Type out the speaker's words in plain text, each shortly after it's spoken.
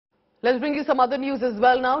Let's bring you some other news as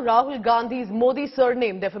well now. Rahul Gandhi's Modi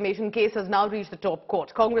surname defamation case has now reached the top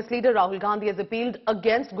court. Congress leader Rahul Gandhi has appealed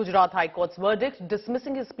against Gujarat High Court's verdict,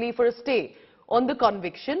 dismissing his plea for a stay on the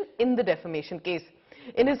conviction in the defamation case.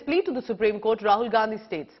 In his plea to the Supreme Court, Rahul Gandhi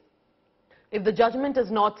states, if the judgment is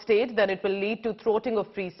not stayed, then it will lead to thwarting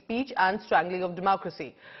of free speech and strangling of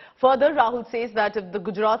democracy. Further, Rahul says that if the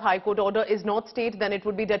Gujarat High Court order is not stayed, then it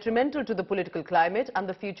would be detrimental to the political climate and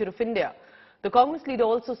the future of India. The Congress leader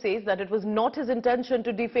also says that it was not his intention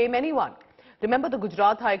to defame anyone. Remember, the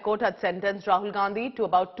Gujarat High Court had sentenced Rahul Gandhi to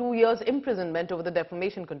about 2 years imprisonment over the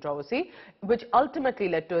defamation controversy, which ultimately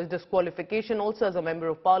led to his disqualification also as a Member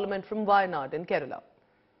of Parliament from Wayanad in Kerala.